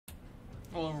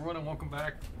Well, everyone, and welcome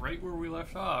back right where we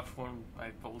left off when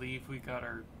I believe we got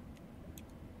our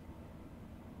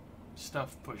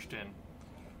stuff pushed in.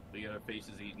 We got our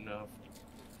faces eaten off.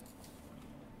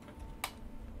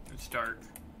 It's dark.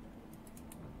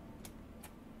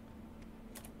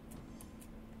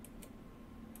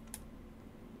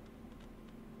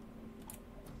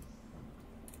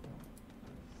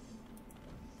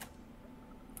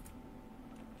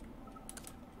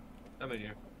 I'm in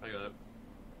here. I got it.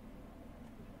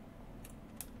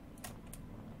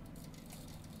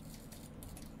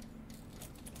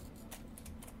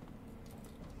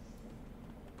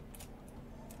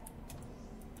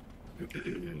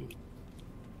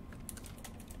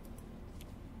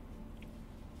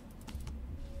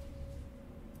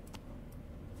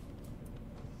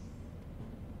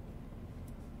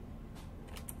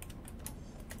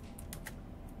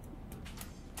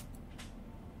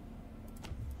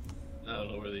 I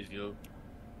don't know where these go.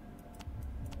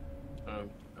 Where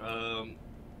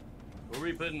were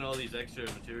we putting all these extra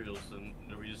materials, and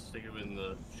did we just stick them in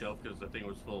the shelf because the thing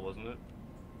was full, wasn't it?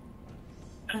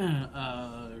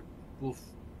 We'll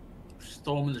just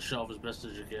throw them in the shelf as best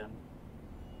as you can.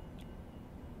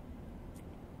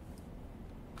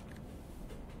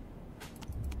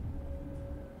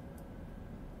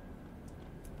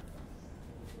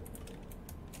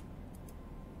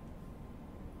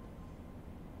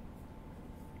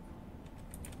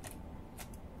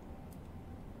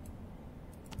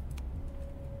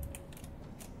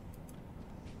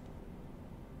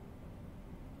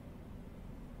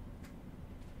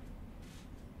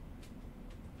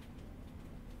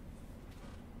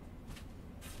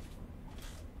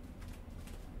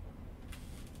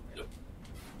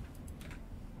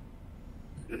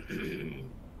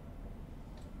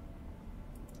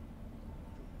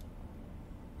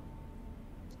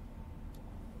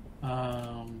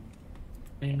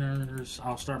 Containers.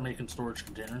 I'll start making storage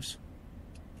containers.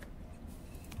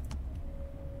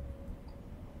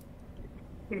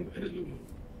 Okay,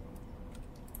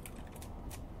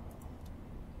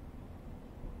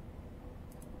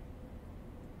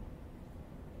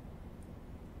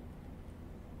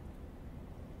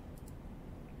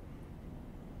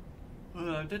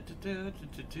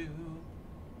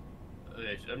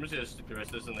 I'm just gonna stick the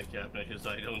rest of this in the cabinet because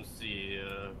I don't see.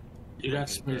 You got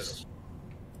space.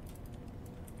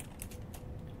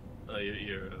 Oh,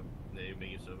 you're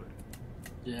making it over.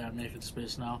 Yeah, I'm making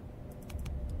space now.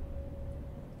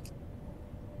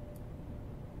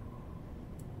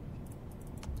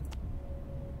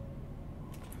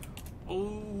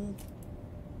 Oh,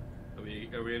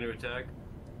 Are we under attack?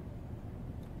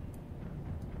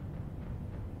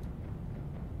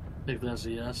 I think that's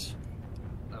a yes.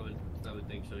 I would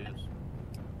think so. Yes.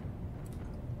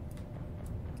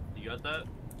 You got that?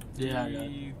 Yeah,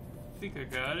 I think I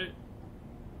got it.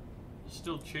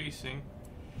 Still chasing.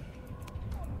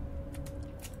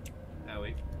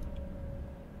 Howie.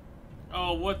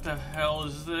 Oh, what the hell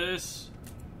is this?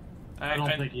 I don't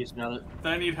think he's got it.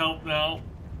 I need help now.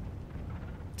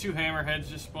 2 hammerheads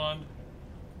just spawned.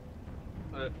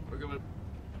 Alright, we're going.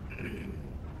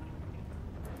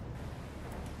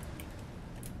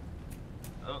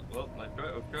 Oh, well, I'm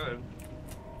trying.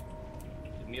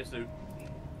 Give me a suit.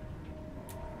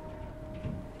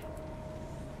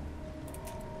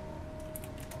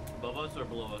 Above us or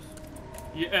below us?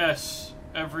 Yes,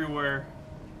 everywhere.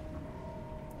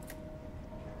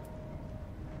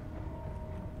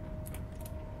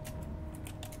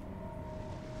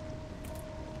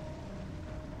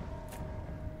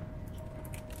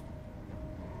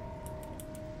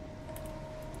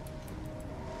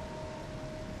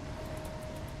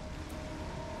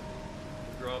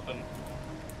 Dropping.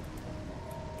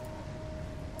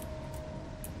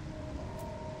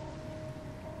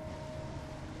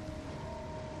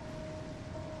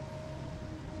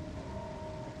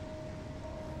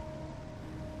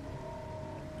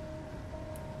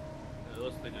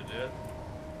 Those things are dead.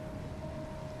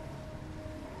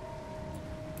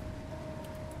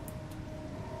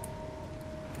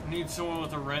 Need someone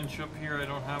with a wrench up here. I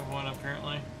don't have one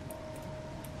apparently.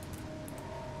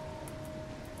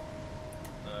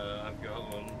 I've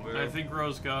got one. Where? I think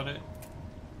Rose got it.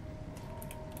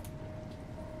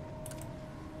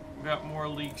 We got more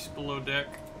leaks below deck.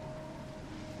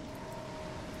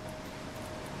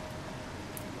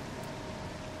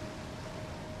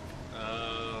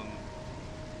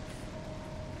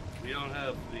 We don't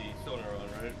have the sonar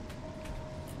on, right?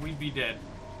 We'd be dead.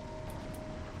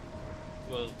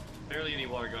 Well, barely any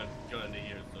water got into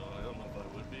here, so I don't know if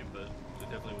I would be, but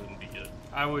it definitely wouldn't be good.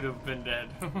 I would have been dead.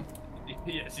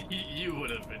 Yes, you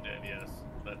would have been dead, yes.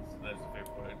 That's a fair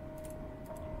point.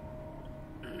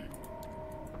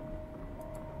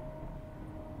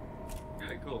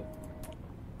 cool.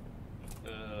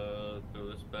 Throw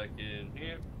this back in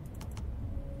here.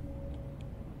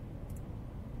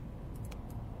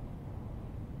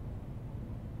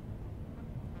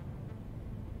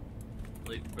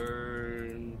 Late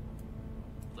burn.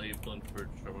 Late blunt for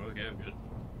trouble. Okay, I'm good.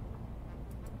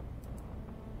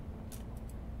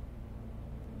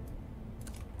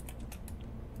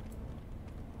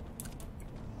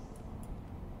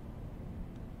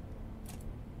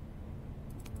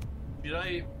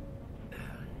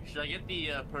 Should I get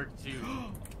the perk to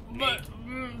make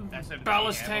SMG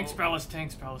ballast ammo? tanks, ballast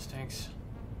tanks, ballast tanks.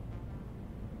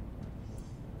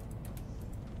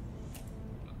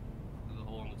 There's a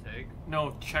hole in the tank.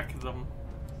 No, check them.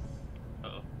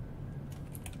 Uh-oh.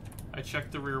 I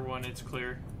checked the rear one, it's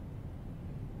clear.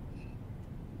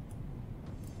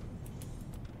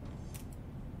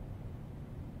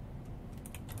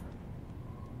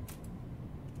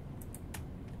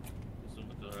 This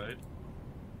one's alright.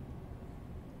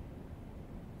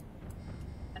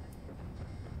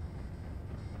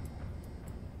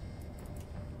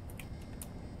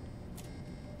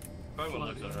 Probably one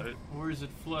looks alright. Where is it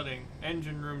flooding?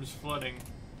 Engine room's flooding.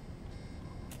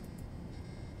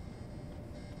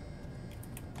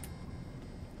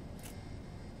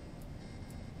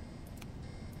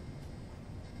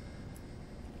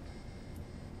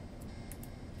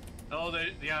 Oh,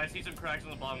 yeah, I see some cracks on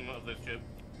the bottom of this ship.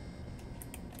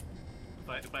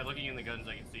 By looking in the guns,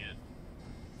 I can see it.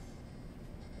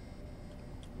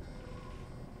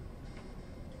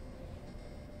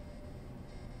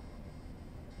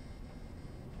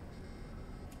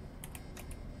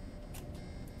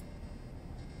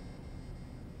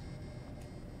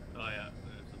 Oh yeah,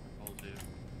 there's a hole too.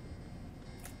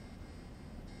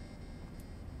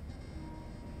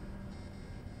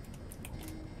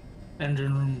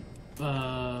 Engine room.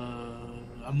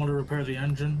 I'm gonna repair the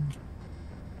engine.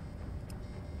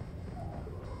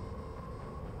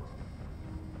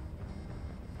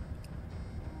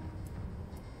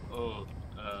 Oh,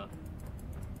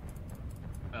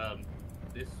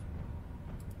 this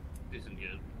isn't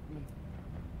good.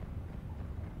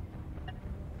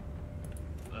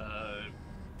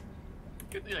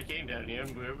 Good thing I came down here.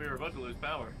 We were about to lose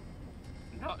power.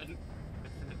 No,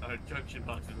 our junction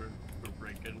boxes were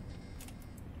breaking.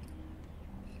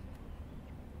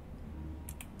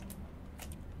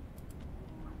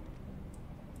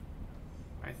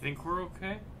 I think we're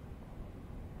okay.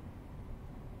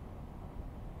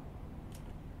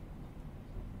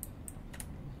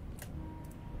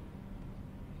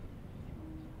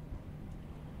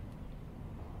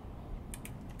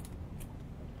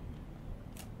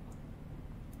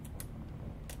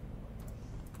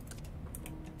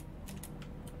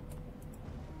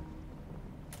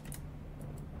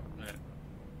 Right.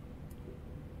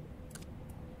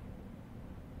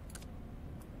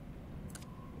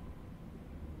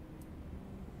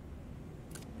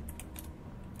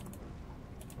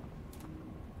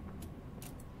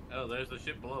 Oh, there's the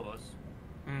ship below us.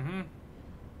 Mm-hmm.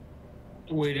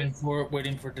 Waiting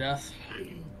for death.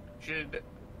 Should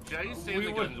I just save We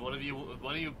the would- guns? One of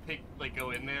you pick, like,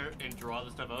 go in there and draw the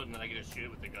stuff out, and then I can just shoot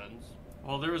it with the guns.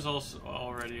 Well, there was also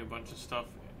already a bunch of stuff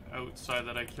outside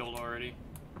that I killed already.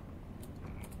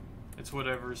 It's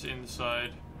whatever's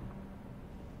inside.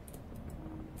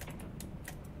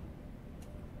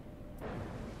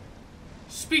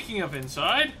 Speaking of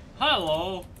inside,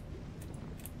 hello.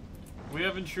 We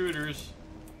have intruders.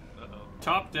 Uh-oh.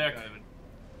 Top deck.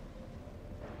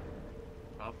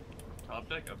 Top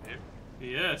deck up here.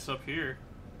 Yes, up here.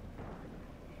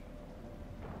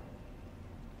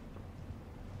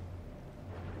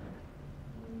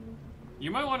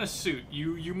 You might want to suit.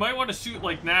 You might want to suit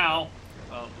like now.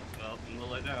 Oh, well, I'm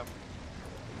gonna let down.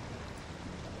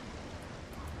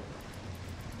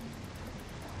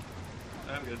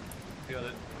 I'm good. Got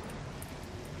it.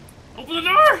 Open the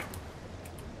door!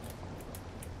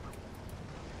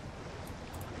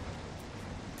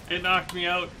 It knocked me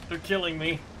out. They're killing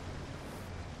me.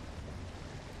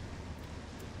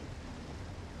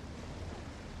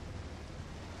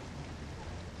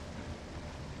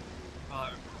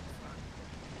 Fire.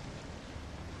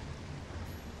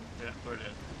 Yeah, we're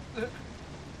dead.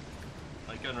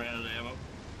 My gun ran out of ammo.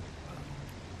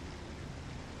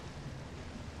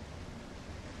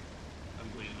 I'm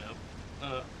bleeding out.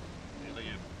 Here, look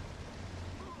at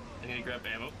I need to grab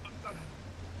ammo.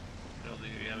 I don't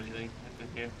think we have anything in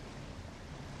here.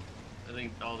 I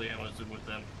think all the ammo's in with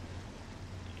them.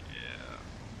 Yeah.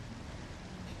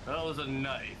 That was a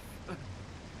knife.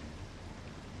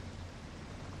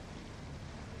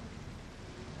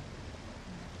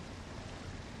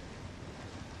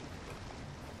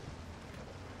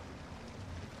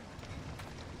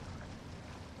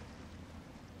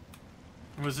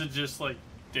 Was it just like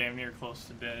damn near close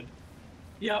to dead?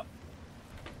 Yep.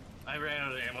 I ran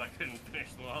out of ammo, I couldn't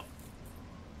finish them off.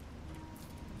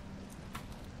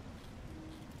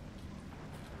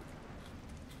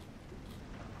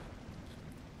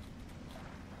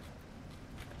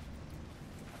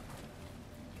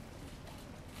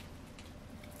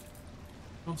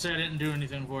 Don't say I didn't do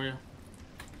anything for you.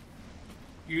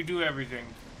 You do everything.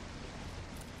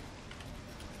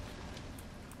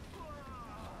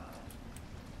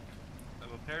 I'm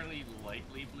apparently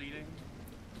lightly bleeding.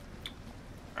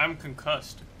 I'm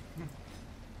concussed.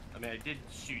 I mean, I did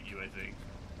shoot you, I think.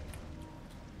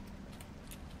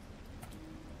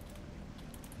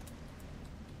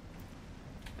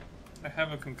 I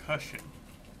have a concussion.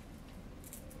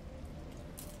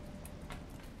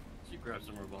 So you grab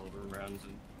some revolver rounds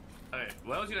and... Alright,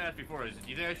 what I was gonna ask before is, do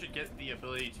you think I should get the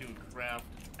ability to craft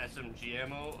SMG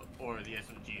ammo, or the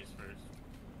SMGs first?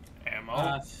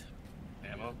 Ammo?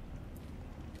 Ammo?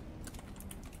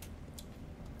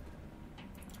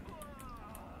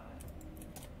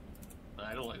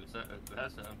 I don't like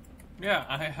that sound. Yeah,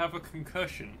 I have a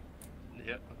concussion.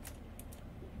 Yep.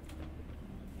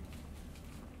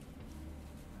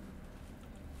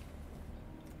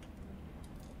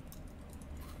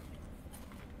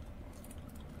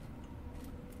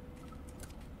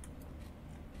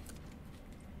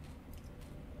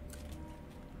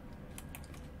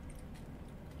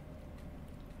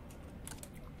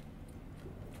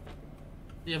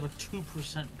 You have a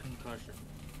 2% concussion.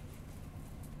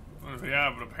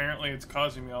 Yeah, but apparently it's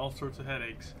causing me all sorts of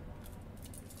headaches.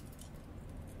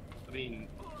 I mean,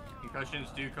 concussions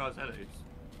do cause headaches.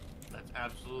 That's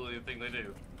absolutely the thing they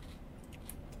do.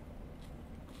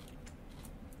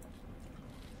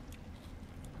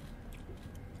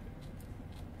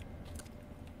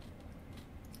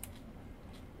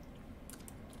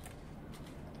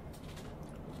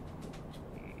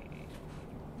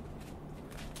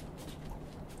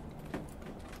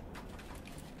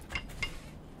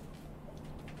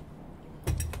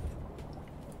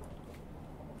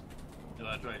 Do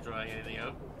I try drawing anything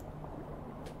out?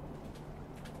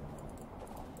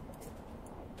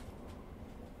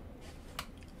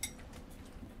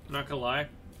 Not gonna lie,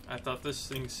 I thought this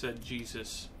thing said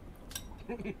Jesus.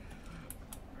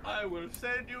 I will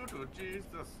send you to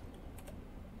Jesus.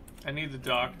 I need the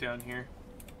dock down here.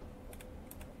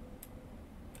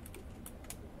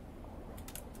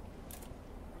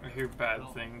 I hear bad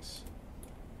things.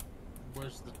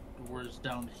 Where's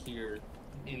down here?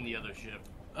 In the other ship.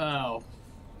 Oh.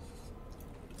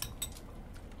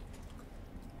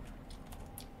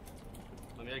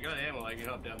 I mean, I got ammo, I can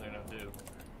hop down there now too.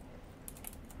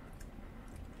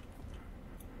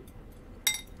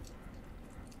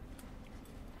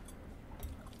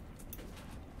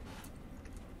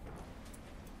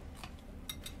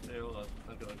 Hey, hold on,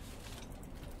 I'm going.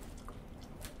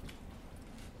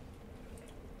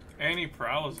 Any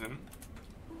prowling.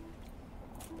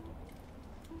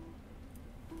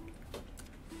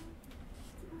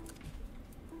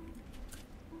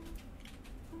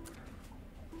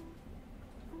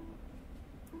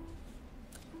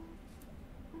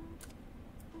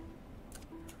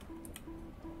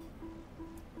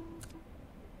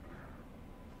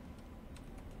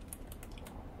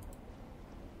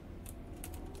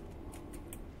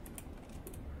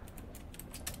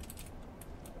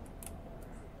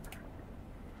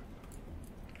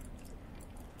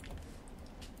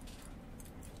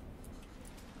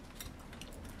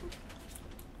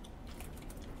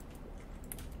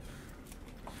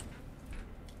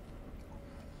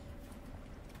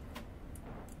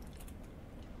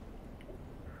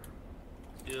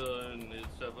 Stealing his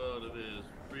stuff out of his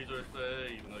resource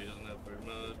bag, even though he doesn't have very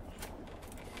much.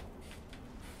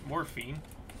 Morphine.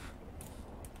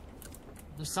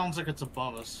 This sounds like it's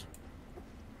above us.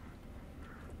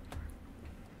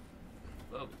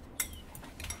 Well,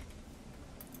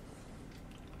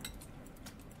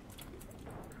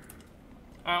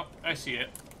 Oh, I see it.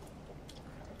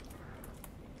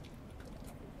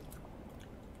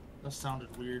 That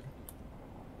sounded weird.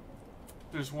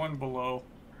 There's one below.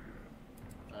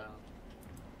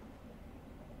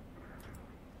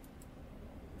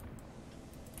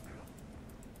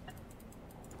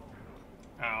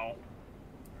 Ow.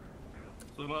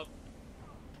 swim up.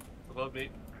 Above me.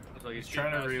 Looks like He's he's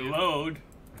trying to shooting past you. reload.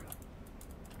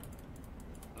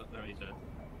 Oh, there he's dead.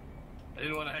 I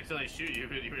didn't want to accidentally shoot you,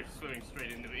 but you were swimming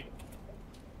straight into me.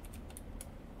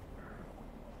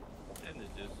 And it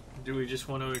just... Do we just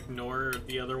want to ignore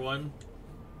the other one?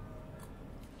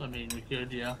 I mean, we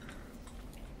could, yeah.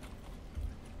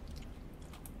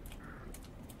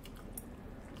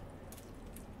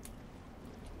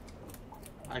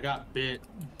 I got bit.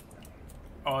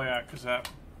 Oh yeah, because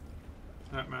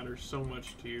that matters so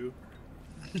much to you.